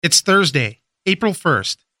It's Thursday, April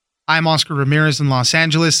 1st. I'm Oscar Ramirez in Los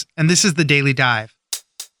Angeles, and this is the Daily Dive.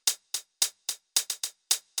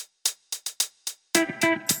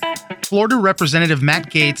 Florida Representative Matt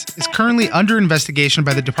Gaetz is currently under investigation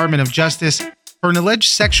by the Department of Justice for an alleged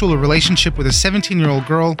sexual relationship with a 17-year-old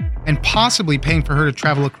girl and possibly paying for her to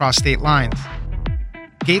travel across state lines.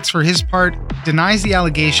 Gaetz, for his part, denies the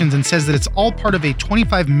allegations and says that it's all part of a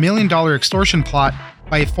 $25 million extortion plot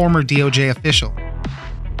by a former DOJ official.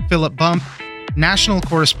 Philip Bump, national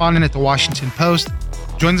correspondent at The Washington Post,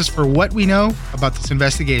 joins us for what we know about this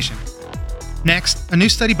investigation. Next, a new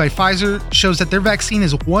study by Pfizer shows that their vaccine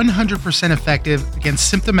is 100% effective against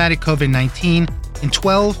symptomatic COVID-19 in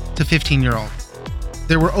 12 to 15-year-olds.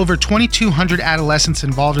 There were over 2,200 adolescents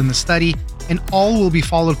involved in the study, and all will be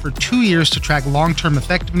followed for 2 years to track long-term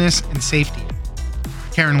effectiveness and safety.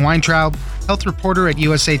 Karen Weintraub, health reporter at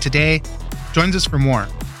USA Today, joins us for more.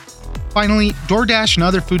 Finally, DoorDash and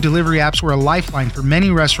other food delivery apps were a lifeline for many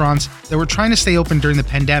restaurants that were trying to stay open during the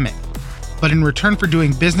pandemic. But in return for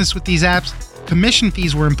doing business with these apps, commission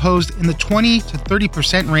fees were imposed in the 20 to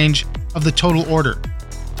 30% range of the total order.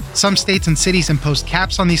 Some states and cities imposed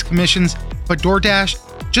caps on these commissions, but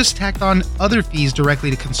DoorDash just tacked on other fees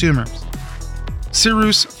directly to consumers.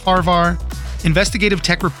 Cyrus Farvar, investigative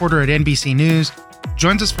tech reporter at NBC News,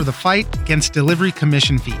 joins us for the fight against delivery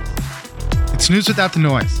commission fees. It's news without the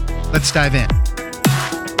noise. Let's dive in.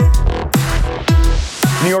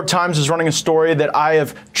 New York Times is running a story that I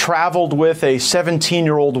have traveled with a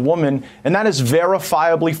 17-year-old woman, and that is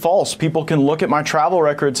verifiably false. People can look at my travel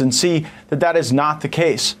records and see that that is not the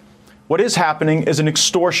case. What is happening is an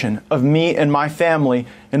extortion of me and my family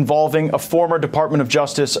involving a former Department of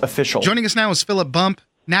Justice official. Joining us now is Philip Bump,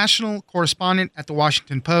 national correspondent at The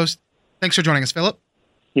Washington Post. Thanks for joining us, Philip.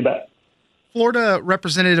 You bet. Florida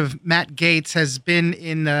Representative Matt Gaetz has been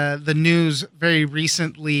in the news very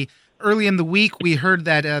recently. Early in the week, we heard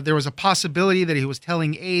that there was a possibility that he was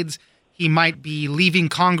telling aides he might be leaving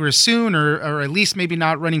Congress soon, or at least maybe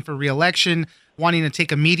not running for re-election, wanting to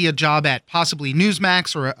take a media job at possibly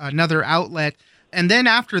Newsmax or another outlet. And then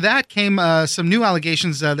after that came some new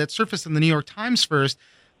allegations that surfaced in the New York Times first,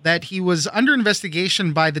 that he was under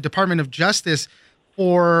investigation by the Department of Justice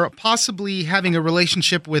for possibly having a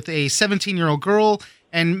relationship with a 17-year-old girl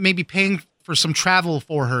and maybe paying for some travel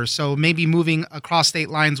for her. So maybe moving across state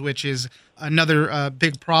lines, which is another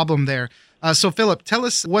big problem there. So Philip, tell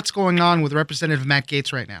us what's going on with Representative Matt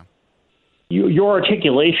Gaetz right now. Your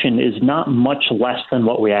articulation is not much less than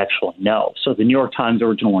what we actually know. So the New York Times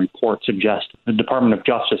original report suggests the Department of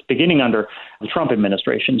Justice, beginning under the Trump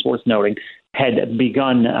administration, is worth noting, had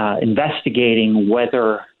begun investigating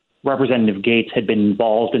whether Representative Gaetz had been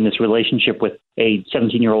involved in this relationship with a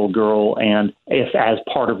 17-year-old girl, and if as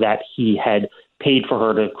part of that he had paid for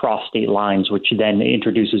her to cross state lines, which then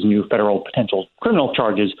introduces new federal potential criminal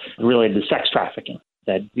charges related to sex trafficking,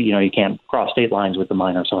 that, you can't cross state lines with the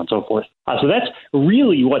minor, so on and so forth. So that's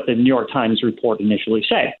really what the New York Times report initially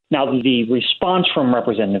said. Now, the response from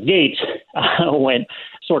Representative Gaetz went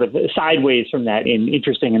sort of sideways from that in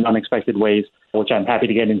interesting and unexpected ways, which I'm happy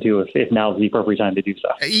to get into if now is the appropriate time to do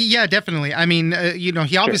so. Yeah, definitely. I mean,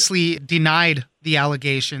 he obviously denied the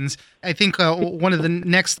allegations. I think one of the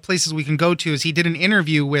next places we can go to is he did an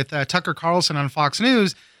interview with Tucker Carlson on Fox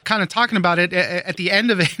News, kind of talking about it. At the end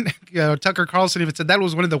of it, Tucker Carlson even said that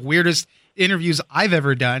was one of the weirdest interviews I've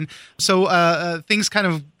ever done. So things kind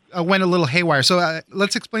of went a little haywire. So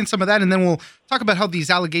let's explain some of that, and then we'll talk about how these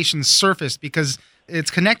allegations surfaced, because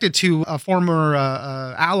it's connected to a former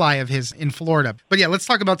ally of his in Florida. But yeah, let's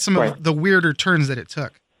talk about some of the weirder turns that it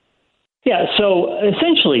took. Yeah, so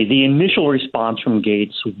essentially the initial response from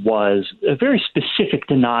Gaetz was a very specific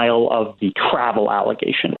denial of the travel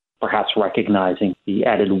allegation, perhaps recognizing the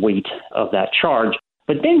added weight of that charge.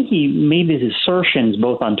 But then he made these assertions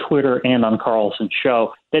both on Twitter and on Carlson's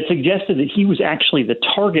show that suggested that he was actually the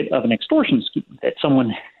target of an extortion scheme, that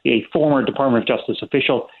someone, a former Department of Justice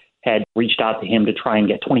official, had reached out to him to try and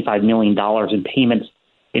get $25 million in payments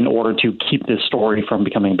in order to keep this story from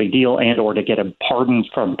becoming a big deal and or to get a pardon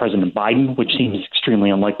from President Biden, which seems extremely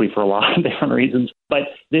unlikely for a lot of different reasons. But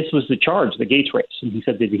this was the charge that Gaetz raised. And he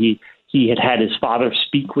said that he had his father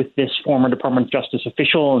speak with this former Department of Justice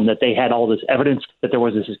official, and that they had all this evidence that there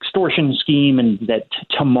was this extortion scheme, and that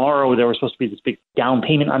tomorrow there was supposed to be this big down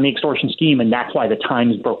payment on the extortion scheme. And that's why the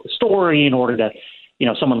Times broke the story, in order to,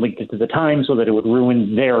 someone leaked it to the Times so that it would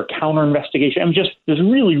ruin their counter investigation. I mean, just this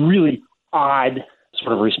really, really odd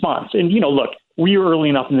sort of response. And, look, we're early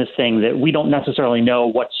enough in this thing that we don't necessarily know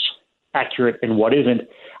what's accurate and what isn't.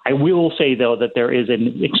 I will say, though, that there is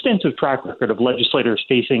an extensive track record of legislators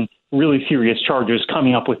facing really serious charges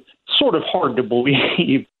coming up with sort of hard to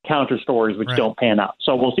believe counter stories which don't pan out.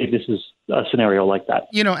 So we'll see if this is a scenario like that.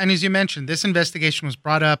 And as you mentioned, this investigation was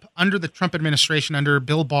brought up under the Trump administration, under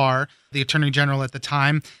Bill Barr, the Attorney General at the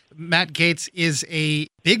time. Matt Gaetz is a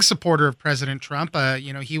big supporter of President Trump.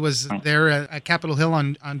 He was there at Capitol Hill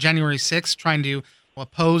on January 6th trying to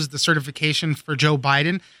oppose the certification for Joe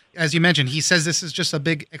Biden. As you mentioned, he says this is just a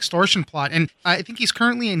big extortion plot. And I think he's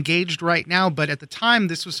currently engaged right now, but at the time,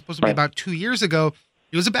 this was supposed to be about 2 years ago,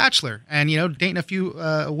 he was a bachelor and, dating a few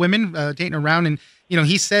women, dating around. And,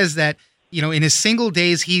 he says that, in his single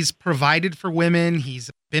days, he's provided for women.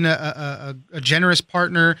 He's been a generous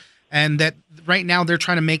partner, and that right now they're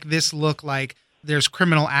trying to make this look like there's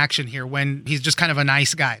criminal action here when he's just kind of a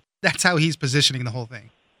nice guy. That's how he's positioning the whole thing.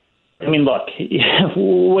 I mean, look,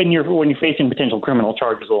 when you're facing potential criminal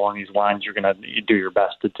charges along these lines, you're going to do your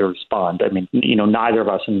best to respond. I mean, neither of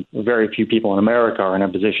us and very few people in America are in a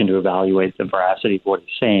position to evaluate the veracity of what he's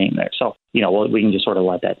saying there. So, we can just sort of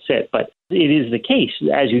let that sit. But it is the case,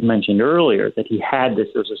 as you mentioned earlier, that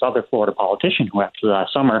there's this other Florida politician who actually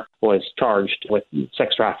last summer was charged with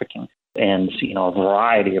sex trafficking and, a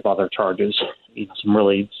variety of other charges, some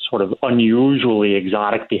really sort of unusually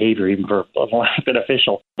exotic behavior, even for an elected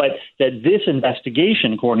official. But that this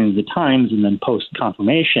investigation, according to the Times and then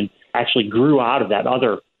post-confirmation, actually grew out of that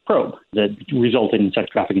other probe that resulted in sex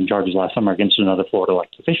trafficking charges last summer against another Florida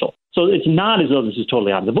elected official. So it's not as though this is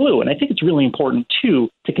totally out of the blue. And I think it's really important, too,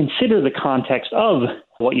 to consider the context of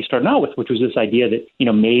what you started out with, which was this idea that,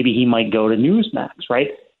 maybe he might go to Newsmax, right?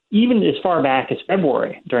 Even as far back as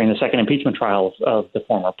February, during the second impeachment trial of the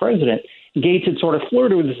former president, Gaetz had sort of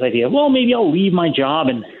flirted with this idea of, well, maybe I'll leave my job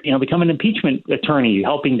and, become an impeachment attorney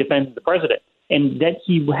helping defend the president. And that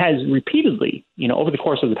he has repeatedly, over the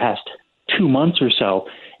course of the past 2 months or so,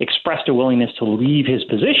 expressed a willingness to leave his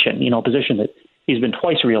position, a position that he's been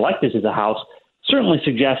twice reelected to the House, certainly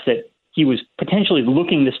suggests that he was potentially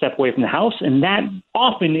looking to step away from the House. And that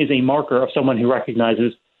often is a marker of someone who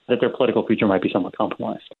recognizes that their political future might be somewhat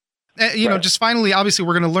compromised. Just finally, obviously,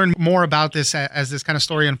 we're going to learn more about this as this kind of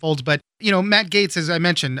story unfolds. But, Matt Gaetz, as I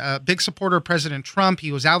mentioned, a big supporter of President Trump.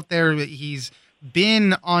 He was out there. He's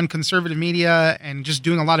been on conservative media and just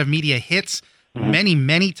doing a lot of media hits many,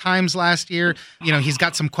 many times last year. He's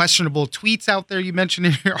got some questionable tweets out there you mentioned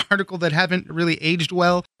in your article that haven't really aged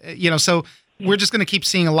well. So we're just going to keep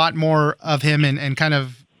seeing a lot more of him and kind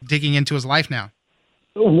of digging into his life now.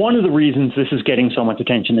 One of the reasons this is getting so much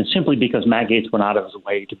attention is simply because Matt Gaetz went out of his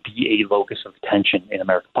way to be a locus of attention in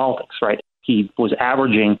American politics, right? He was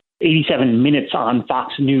averaging 87 minutes on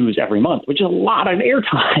Fox News every month, which is a lot of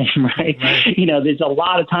airtime, right? There's a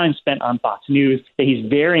lot of time spent on Fox News. He's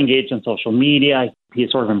very engaged on social media. He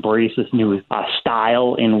has sort of embraced this new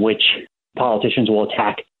style in which politicians will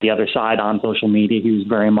attack the other side on social media. He was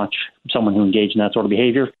very much someone who engaged in that sort of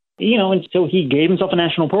behavior. And so he gave himself a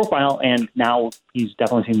national profile, and now he's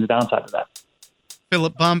definitely seen the downside of that.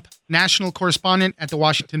 Philip Bump, national correspondent at The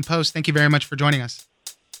Washington Post. Thank you very much for joining us.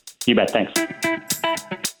 You bet. Thanks.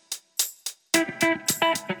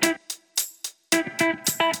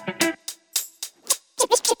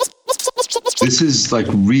 This is like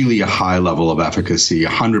really a high level of efficacy.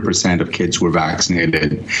 100% of kids were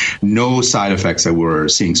vaccinated. No side effects that we're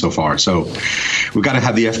seeing so far. So we've got to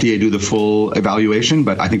have the FDA do the full evaluation,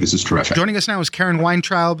 but I think this is terrific. Joining us now is Karen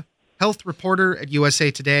Weintraub, health reporter at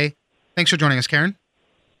USA Today. Thanks for joining us, Karen.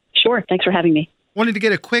 Sure. Thanks for having me. Wanted to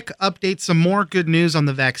get a quick update, some more good news on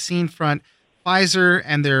the vaccine front. Pfizer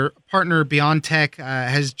and their partner BioNTech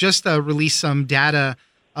has just released some data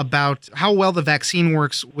about how well the vaccine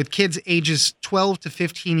works with kids ages 12 to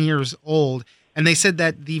 15 years old. And they said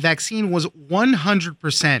that the vaccine was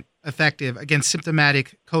 100% effective against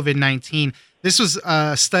symptomatic COVID-19. This was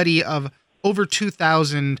a study of over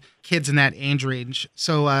 2,000 kids in that age range.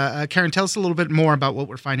 So, Karen, tell us a little bit more about what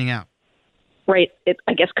we're finding out. Right. It,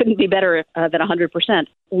 I guess, couldn't be better than 100%.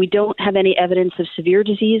 We don't have any evidence of severe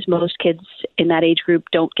disease. Most kids in that age group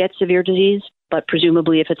don't get severe disease. But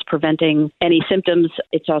presumably, if it's preventing any symptoms,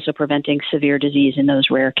 it's also preventing severe disease in those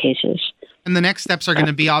rare cases. And the next steps are going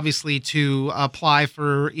to be obviously to apply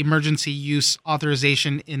for emergency use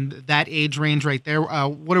authorization in that age range right there.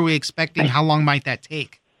 What are we expecting? How long might that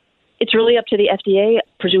take? It's really up to the FDA.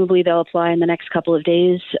 Presumably, they'll apply in the next couple of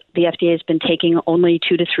days. The FDA has been taking only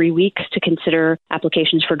 2 to 3 weeks to consider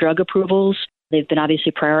applications for drug approvals. They've been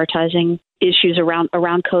obviously prioritizing issues around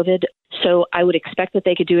COVID. So I would expect that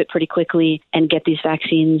they could do it pretty quickly and get these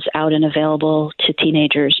vaccines out and available to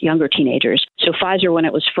teenagers, younger teenagers. So Pfizer, when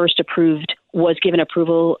it was first approved, was given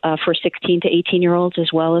approval for 16 to 18-year-olds as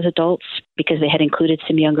well as adults because they had included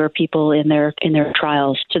some younger people in their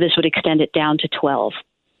trials. So this would extend it down to 12.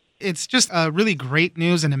 It's just really great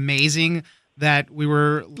news and amazing that we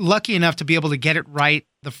were lucky enough to be able to get it right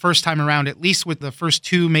the first time around, at least with the first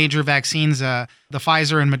two major vaccines, the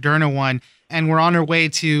Pfizer and Moderna one. And we're on our way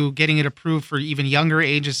to getting it approved for even younger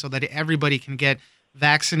ages so that everybody can get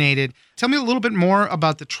vaccinated. Tell me a little bit more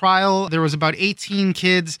about the trial. There was about 18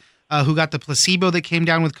 kids who got the placebo that came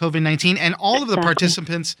down with COVID-19, and all of the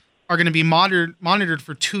participants are going to be monitored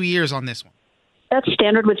for 2 years on this one. That's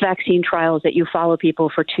standard with vaccine trials, that you follow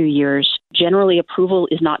people for 2 years. Generally, approval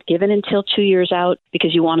is not given until 2 years out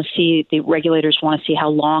because the regulators want to see how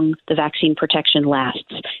long the vaccine protection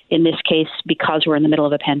lasts. In this case, because we're in the middle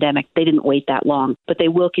of a pandemic, they didn't wait that long, but they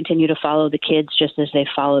will continue to follow the kids just as they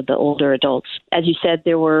followed the older adults. As you said,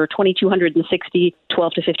 there were 2,260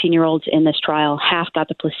 12 to 15-year-olds in this trial. Half got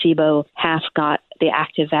the placebo, half got the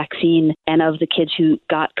active vaccine. And of the kids who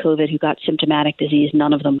got COVID, who got symptomatic disease,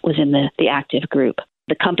 none of them was in the active group.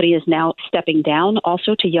 The company is now stepping down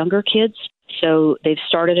also to younger kids. So they've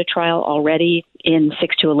started a trial already in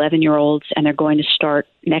 6 to 11-year-olds, and they're going to start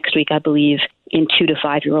next week, I believe, in 2 to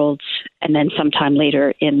 5-year-olds, and then sometime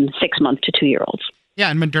later in 6-month to 2-year-olds. Yeah,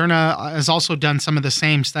 and Moderna has also done some of the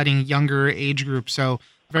same, studying younger age groups. So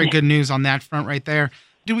very good news on that front right there.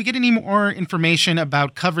 Do we get any more information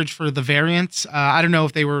about coverage for the variants? I don't know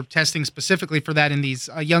if they were testing specifically for that in these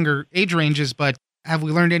younger age ranges, but have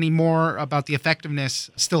we learned any more about the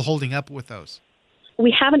effectiveness still holding up with those?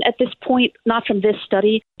 We haven't at this point, not from this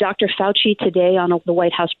study. Dr. Fauci today on the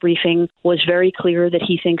White House briefing was very clear that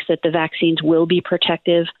he thinks that the vaccines will be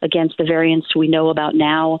protective against the variants we know about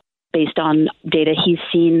now based on data he's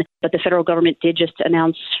seen. But the federal government did just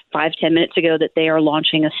announce 5-10 minutes ago that they are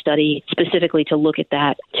launching a study specifically to look at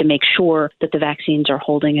that, to make sure that the vaccines are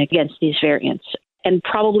holding against these variants. And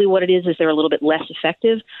probably what it is they're a little bit less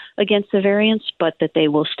effective against the variants, but that they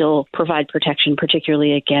will still provide protection,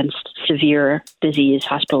 particularly against severe disease,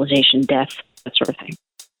 hospitalization, death, that sort of thing.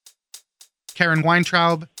 Karen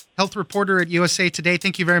Weintraub, health reporter at USA Today.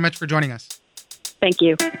 Thank you very much for joining us. Thank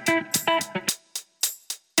you.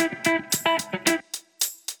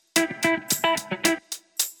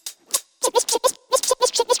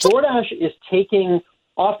 DoorDash is taking,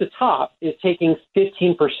 off the top,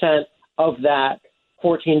 15% of that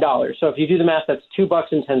 $14. So if you do the math, that's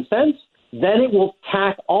 $2.10. Then it will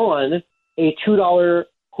tack on a $2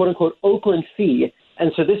 quote unquote Oakland fee.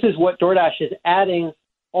 And so this is what DoorDash is adding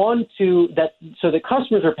on to that. So the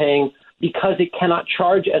customers are paying because it cannot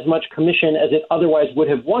charge as much commission as it otherwise would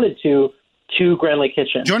have wanted to Grand Lake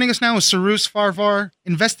Kitchen. Joining us now is Sarus Farvar,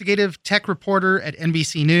 investigative tech reporter at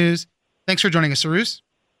NBC News. Thanks for joining us, Sarus.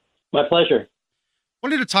 My pleasure.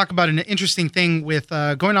 Wanted to talk about an interesting thing with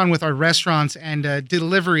going on with our restaurants and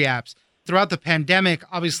delivery apps. Throughout the pandemic,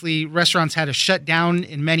 obviously, restaurants had to shut down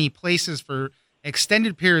in many places for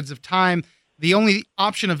extended periods of time. The only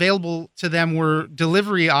option available to them were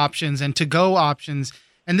delivery options and to-go options.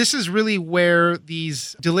 And this is really where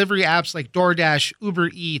these delivery apps like DoorDash,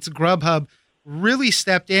 Uber Eats, Grubhub really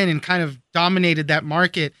stepped in and kind of dominated that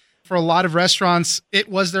market. For a lot of restaurants, it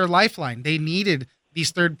was their lifeline. They needed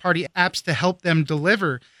these third-party apps to help them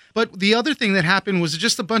deliver. But the other thing that happened was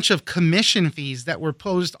just a bunch of commission fees that were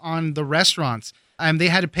posed on the restaurants. They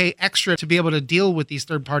had to pay extra to be able to deal with these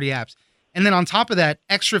third-party apps. And then on top of that,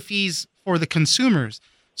 extra fees for the consumers.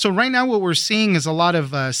 So right now what we're seeing is a lot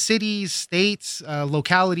of cities, states,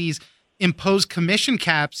 localities impose commission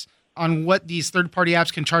caps on what these third-party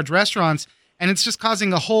apps can charge restaurants. And it's just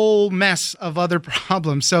causing a whole mess of other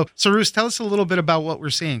problems. So, Sarus, tell us a little bit about what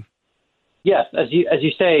we're seeing. Yes, as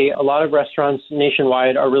you say, a lot of restaurants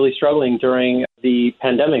nationwide are really struggling during the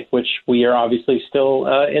pandemic, which we are obviously still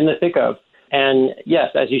in the thick of. And yes,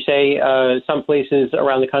 as you say, some places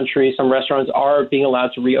around the country, some restaurants are being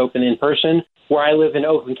allowed to reopen in person. Where I live in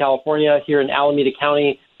Oakland, California, here in Alameda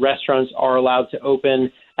County, restaurants are allowed to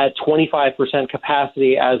open at 25%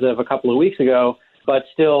 capacity as of a couple of weeks ago. But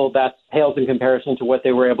still, that pales in comparison to what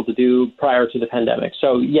they were able to do prior to the pandemic.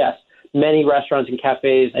 So yes, many restaurants and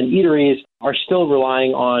cafes and eateries are still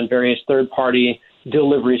relying on various third-party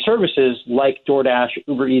delivery services like DoorDash,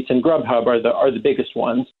 Uber Eats, and Grubhub are the biggest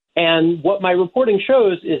ones. And what my reporting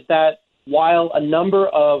shows is that while a number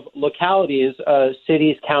of localities,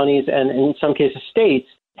 cities, counties, and in some cases states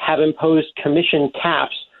have imposed commission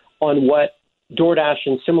caps on what DoorDash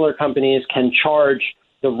and similar companies can charge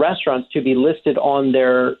the restaurants to be listed on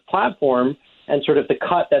their platform and sort of the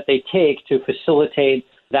cut that they take to facilitate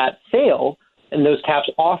that sale, and those caps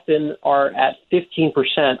often are at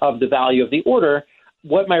 15% of the value of the order.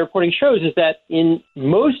 What my reporting shows is that in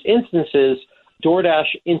most instances, DoorDash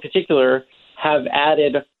in particular have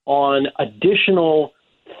added on additional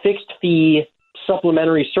fixed fee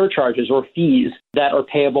supplementary surcharges or fees that are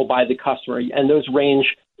payable by the customer. And those range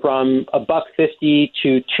from $1.50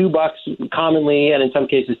 to $2 commonly, and in some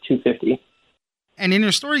cases $2.50. And in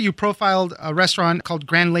your story, you profiled a restaurant called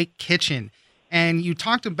Grand Lake Kitchen, and you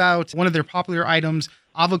talked about one of their popular items,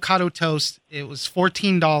 avocado toast. It was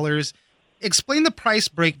 $14. Explain the price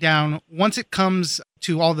breakdown once it comes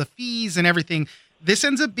to all the fees and everything. This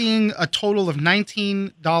ends up being a total of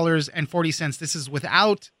 $19.40. This is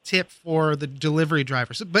without tip for the delivery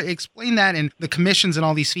driver. So, but explain that and the commissions and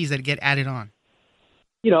all these fees that get added on.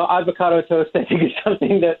 Avocado toast, I think, is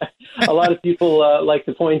something that a lot of people like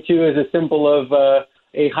to point to as a symbol of a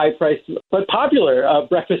high-priced but popular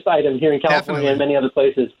breakfast item here in California and many other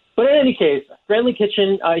places. But in any case, Grand Lake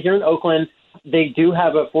Kitchen here in Oakland, they do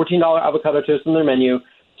have a $14 avocado toast on their menu.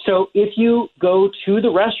 So if you go to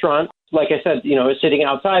the restaurant, like I said, sitting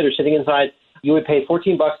outside or sitting inside, you would pay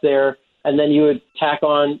 $14 there, and then you would tack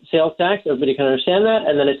on sales tax. Everybody can understand that.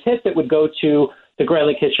 And then a tip that would go to the Grand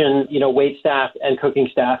Lake Kitchen, wait staff and cooking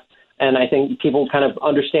staff. And I think people kind of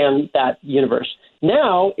understand that universe.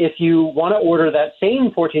 Now, if you want to order that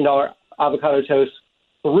same $14 avocado toast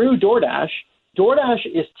through DoorDash, DoorDash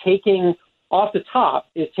is taking, off the top,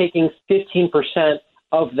 is taking 15%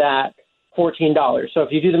 of that $14. So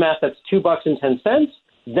if you do the math, that's $2.10.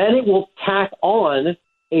 Then it will tack on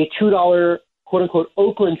a $2 quote-unquote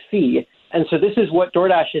Oakland fee. And so this is what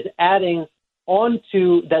DoorDash is adding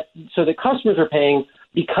onto that, so the customers are paying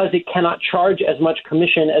because it cannot charge as much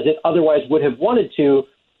commission as it otherwise would have wanted to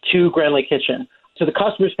Grand Lake Kitchen. So the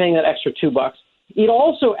customer's paying that extra $2. It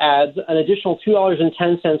also adds an additional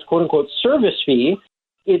 $2.10 quote-unquote service fee.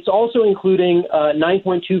 It's also including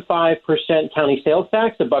 9.25% county sales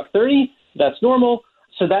tax, $1.30. That's normal.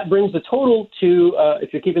 So that brings the total to,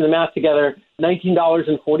 if you're keeping the math together,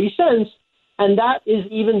 $19.40. And that is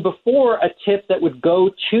even before a tip that would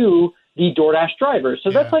go to the DoorDash driver.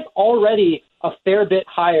 So that's like already a fair bit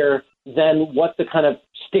higher than what the kind of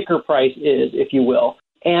sticker price is, if you will.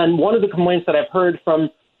 And one of the complaints that I've heard from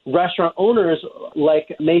restaurant owners like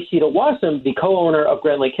Maysita Wassam, the co-owner of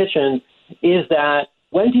Grand Lake Kitchen, is that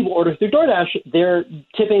when people order through DoorDash, they're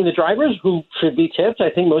tipping the drivers who should be tipped.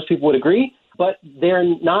 I think most people would agree, but they're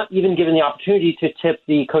not even given the opportunity to tip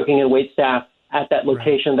the cooking and wait staff at that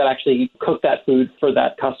location that actually cook that food for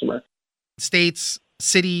that customer. States,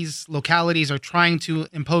 cities, localities are trying to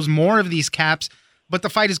impose more of these caps, but the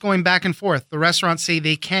fight is going back and forth. The restaurants say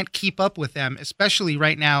they can't keep up with them, especially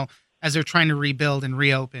right now as they're trying to rebuild and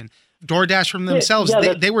reopen. DoorDash from themselves,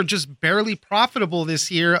 they were just barely profitable this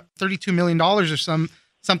year, $32 million or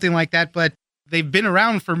something like that, but they've been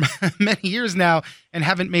around for many years now and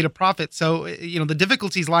haven't made a profit. So, the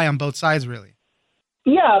difficulties lie on both sides, really.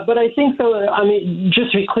 Yeah, but I think,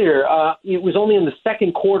 just to be clear, it was only in the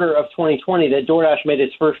second quarter of 2020 that DoorDash made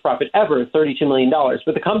its first profit ever, $32 million.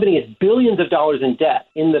 But the company is billions of dollars in debt.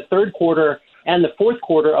 In the third quarter and the fourth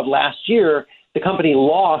quarter of last year, the company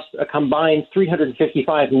lost a combined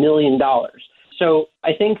 $355 million. So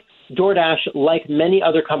I think DoorDash, like many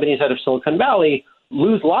other companies out of Silicon Valley,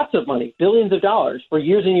 lose lots of money, billions of dollars for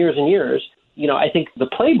years and years and years. I think the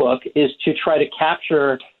playbook is to try to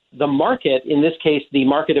capture the market, in this case, the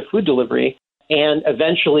market of food delivery, and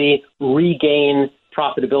eventually regain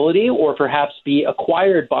profitability or perhaps be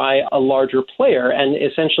acquired by a larger player and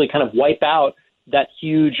essentially kind of wipe out that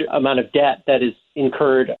huge amount of debt that is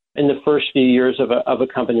incurred in the first few years of a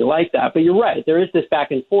company like that. But you're right. There is this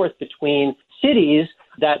back and forth between cities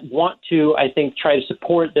that want to, I think, try to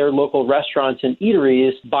support their local restaurants and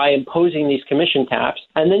eateries by imposing these commission caps.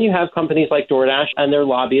 And then you have companies like DoorDash and their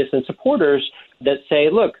lobbyists and supporters that say,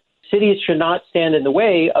 look, cities should not stand in the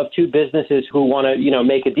way of two businesses who want to,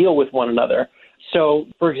 make a deal with one another. So,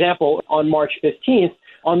 for example, on March 15th,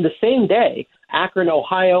 on the same day, Akron,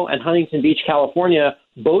 Ohio, and Huntington Beach, California,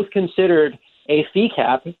 both considered a fee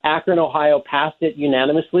cap. Akron, Ohio passed it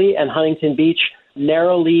unanimously, and Huntington Beach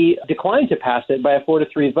narrowly declined to pass it by a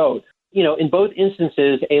 4-3 vote. In both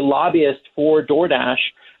instances, a lobbyist for DoorDash,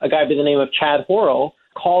 a guy by the name of Chad Horrell,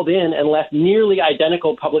 called in and left nearly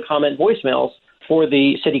identical public comment voicemails for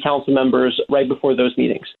the city council members right before those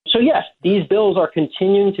meetings. So yes, these bills are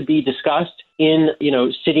continuing to be discussed in,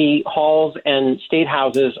 city halls and state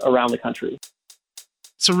houses around the country.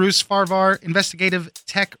 Cyrus Farvar, investigative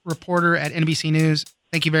tech reporter at NBC News.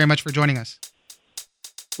 Thank you very much for joining us.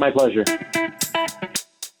 My pleasure.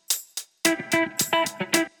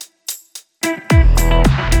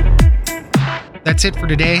 That's it for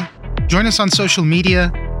today. Join us on social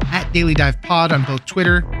media at Daily Dive Pod on both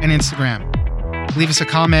Twitter and Instagram. Leave us a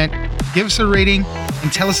comment, give us a rating,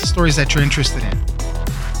 and tell us the stories that you're interested in.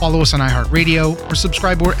 Follow us on iHeartRadio or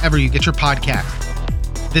subscribe wherever you get your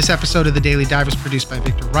podcast. This episode of The Daily Dive was produced by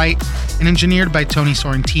Victor Wright and engineered by Tony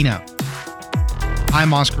Sorrentino.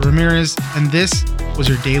 I'm Oscar Ramirez, and this was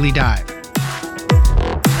your Daily Dive.